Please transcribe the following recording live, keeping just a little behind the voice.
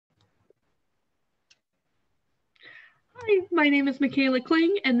Hi, my name is McKayla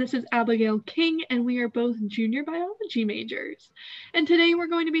Kling, and this is Abigale King, and we are both junior biology majors. And today we're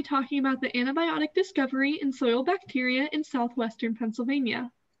going to be talking about the antibiotic discovery in soil bacteria in southwestern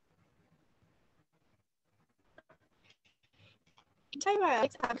Pennsylvania.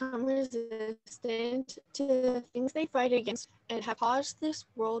 Antibiotics have become resistant to the things they fight against and have caused this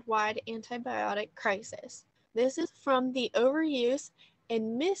worldwide antibiotic crisis. This is from the overuse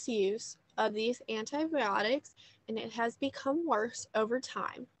and misuse of these antibiotics, and it has become worse over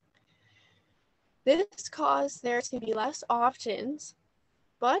time. This caused there to be less options,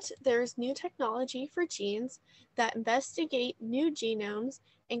 but there's new technology for genes that investigate new genomes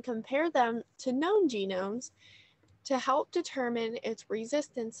and compare them to known genomes to help determine its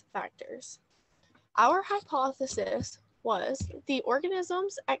resistance factors. Our hypothesis was the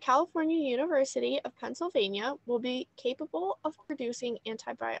organisms at California University of Pennsylvania will be capable of producing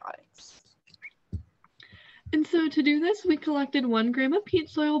antibiotics. And so to do this, we collected 1 gram of peat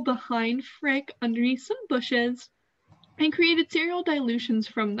soil behind Frick underneath some bushes and created cereal dilutions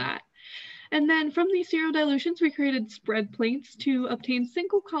from that. And then from these cereal dilutions, we created spread plates to obtain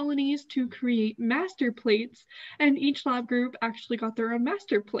single colonies to create master plates. And each lab group actually got their own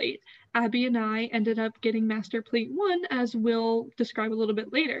master plate. Abby and I ended up getting master plate 1, as we'll describe a little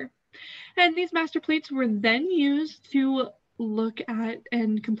bit later. And these master plates were then used to look at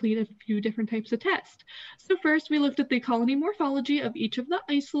and complete a few different types of tests. So first we looked at the colony morphology of each of the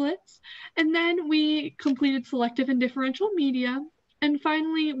isolates, and then we completed selective and differential media. And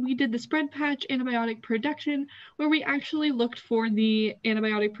finally, we did the spread patch antibiotic production, where we actually looked for the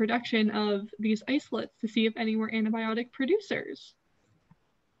antibiotic production of these isolates to see if any were antibiotic producers.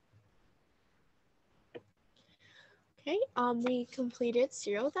 Okay, we completed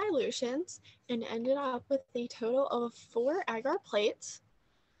cereal dilutions and ended up with a total of 4 agar plates.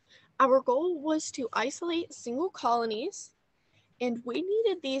 Our goal was to isolate single colonies, and we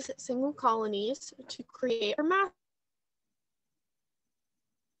needed these single colonies to create our master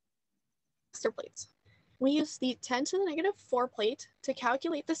plates. We used the 10 to the negative 4 plate to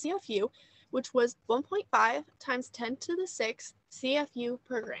calculate the CFU, which was 1.5 times 10 to the 6 CFU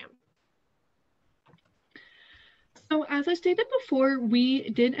per gram. So as I stated before, we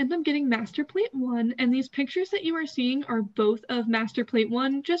did end up getting master plate 1, and these pictures that you are seeing are both of master plate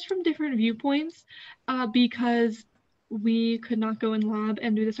 1, just from different viewpoints, because we could not go in lab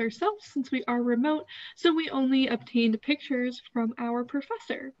and do this ourselves since we are remote, so we only obtained pictures from our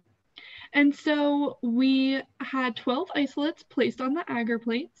professor. And so we had 12 isolates placed on the agar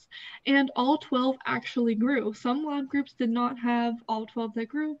plates, and all 12 actually grew. Some lab groups did not have all 12 that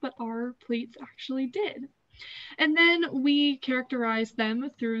grew, but our plates actually did. And then we characterized them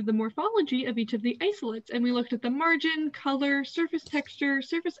through the morphology of each of the isolates, and we looked at the margin, color, surface texture,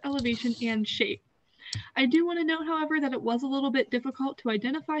 surface elevation, and shape. I do want to note, however, that it was a little bit difficult to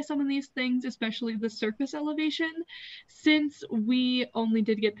identify some of these things, especially the surface elevation, since we only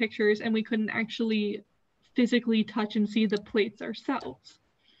did get pictures and we couldn't actually physically touch and see the plates ourselves.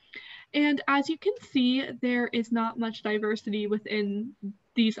 And as you can see, there is not much diversity within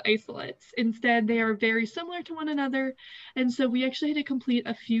these isolates. Instead, they are very similar to one another. And so we actually had to complete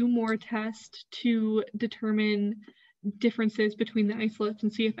a few more tests to determine differences between the isolates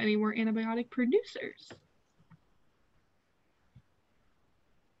and see if any were antibiotic producers.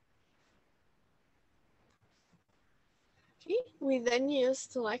 Okay, we then use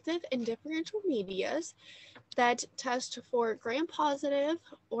selective and differential medias that test for gram-positive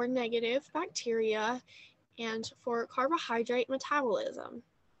or negative bacteria and for carbohydrate metabolism.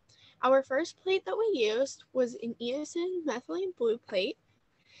 Our first plate that we used was an eosin methylene blue plate,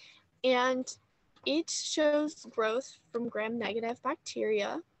 and it shows growth from gram-negative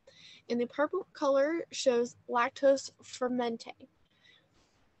bacteria, and the purple color shows lactose fermenting.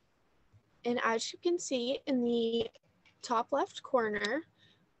 And as you can see in the top left corner,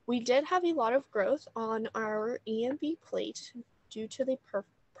 we did have a lot of growth on our EMB plate due to the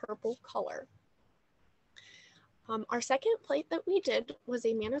purple color. Our second plate that we did was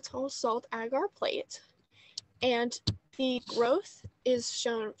a mannitol salt agar plate, and the growth is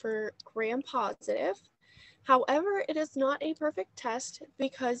shown for gram positive. However, it is not a perfect test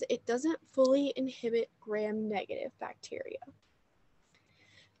because it doesn't fully inhibit gram negative bacteria.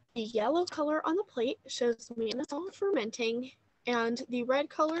 The yellow color on the plate shows mannitol fermenting, and the red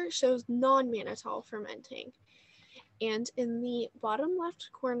color shows non-mannitol fermenting. And in the bottom left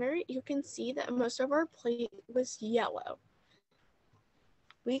corner, you can see that most of our plate was yellow.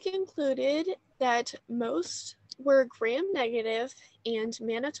 We concluded that most were gram negative and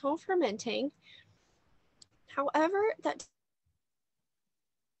mannitol fermenting. However, that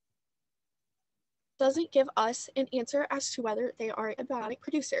doesn't give us an answer as to whether they are antibiotic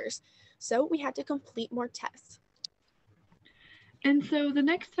producers. So we had to complete more tests. And so the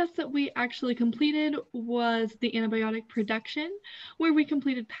next test that we actually completed was the antibiotic production, where we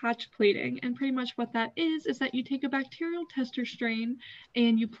completed patch plating. And pretty much what that is that you take a bacterial tester strain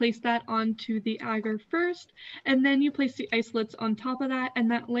and you place that onto the agar first, and then you place the isolates on top of that, and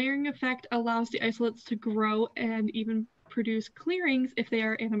that layering effect allows the isolates to grow and even produce clearings if they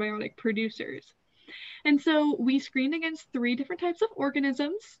are antibiotic producers. And so we screened against 3 different types of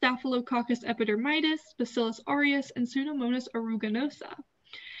organisms: Staphylococcus epidermidis, Bacillus aureus, and Pseudomonas aeruginosa.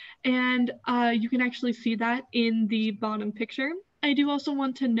 And you can actually see that in the bottom picture. I do also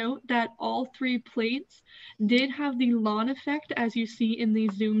want to note that all 3 plates did have the lawn effect, as you see in the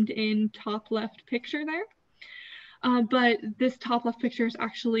zoomed in top left picture there. But this top left picture is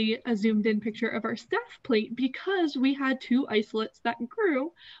actually a zoomed in picture of our staph plate, because we had 2 isolates that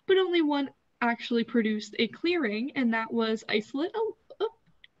grew, but only one actually produced a clearing, and that was isolate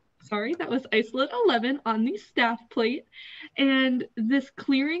 11 on the staph plate. And this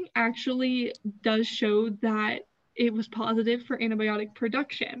clearing actually does show that it was positive for antibiotic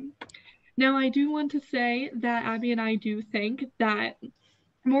production. Now, I do want to say that Abby and I do think that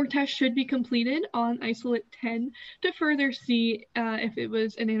more tests should be completed on isolate 10 to further see if it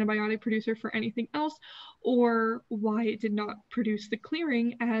was an antibiotic producer for anything else, or why it did not produce the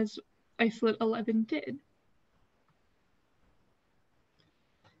clearing as isolate 11 did.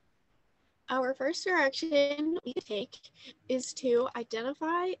 Our first direction we take is to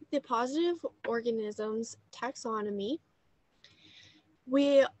identify the positive organism's taxonomy.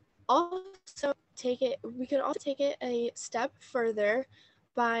 We could also take it a step further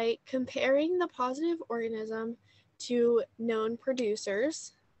by comparing the positive organism to known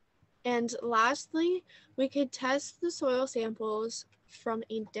producers. And lastly, we could test the soil samples from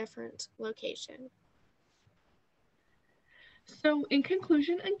a different location. So in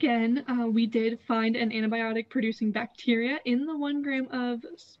conclusion, again, we did find an antibiotic-producing bacteria in the 1 gram of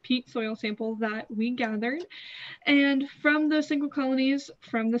peat soil sample that we gathered. And from the single colonies,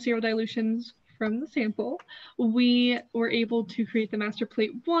 from the zero dilutions from the sample, we were able to create the master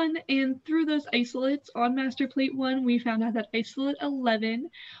plate 1, and through those isolates on master plate 1, we found out that isolate 11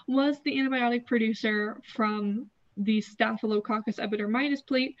 was the antibiotic producer from the Staphylococcus epidermidis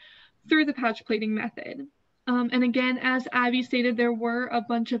plate through the patch plating method. And again, as Abby stated, there were a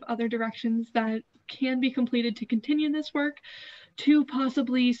bunch of other directions that can be completed to continue this work, to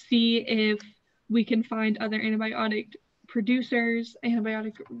possibly see if we can find other antibiotic producers,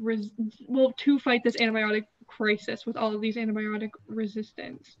 to fight this antibiotic crisis with all of these antibiotic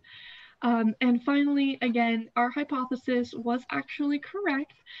resistance. And finally, again, our hypothesis was actually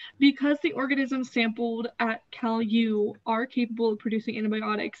correct, because the organisms sampled at Cal U are capable of producing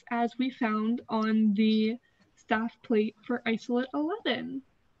antibiotics, as we found on the staph plate for isolate 11.